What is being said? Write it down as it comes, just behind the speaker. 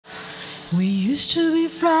We used to be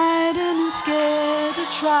frightened and scared to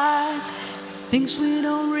try things we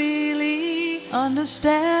don't really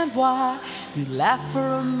understand why. We laugh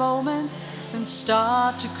for a moment and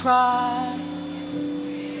start to cry.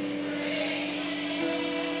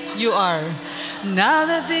 You are. Now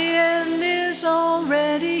that the end is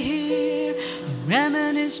already here, we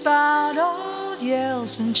reminisce about old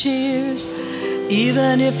yells and cheers.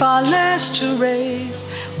 Even if our last two rays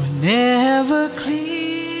were never clear.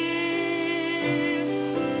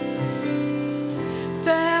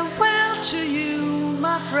 Farewell to you,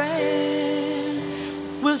 my friends.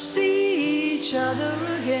 We'll see each other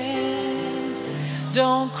again.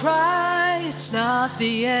 Don't cry, it's not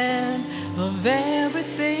the end of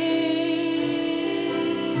everything.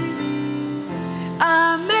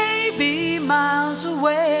 I may be miles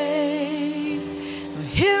away, but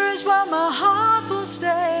here is where my heart will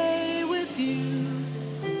stay with you,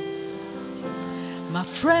 my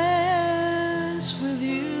friends, with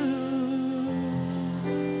you.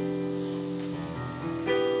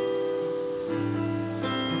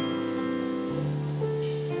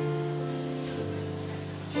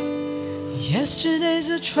 Yesterday's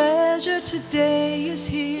a treasure, today is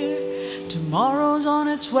here. Tomorrow's on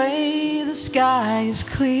its way, the sky is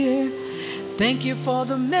clear. Thank you for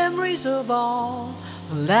the memories of all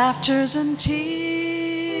the laughters and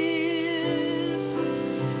tears.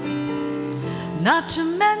 Not to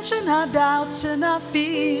mention our doubts and our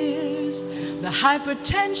fears, the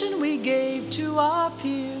hypertension we gave to our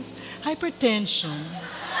peers. Hypertension.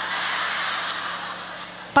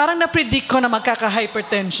 Parang na-predict ko na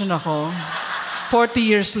magkaka-hypertension ako 40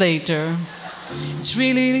 years later. It's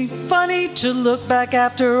really funny to look back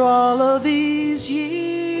after all of these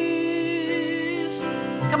years.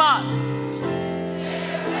 Come on.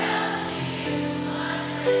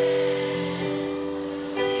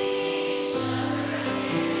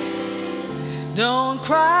 Don't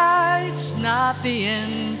cry, it's not the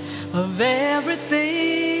end of everything.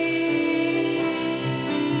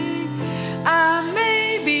 I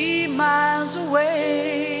may be miles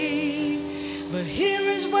away, but here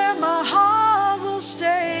is where my heart will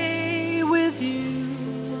stay with you,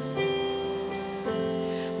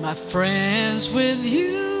 my friends, with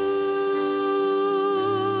you,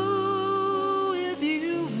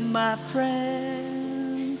 my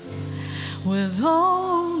friends, with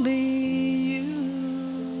only you.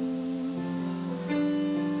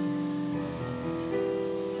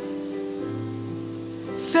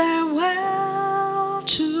 Farewell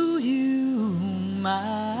to you,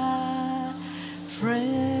 my friend.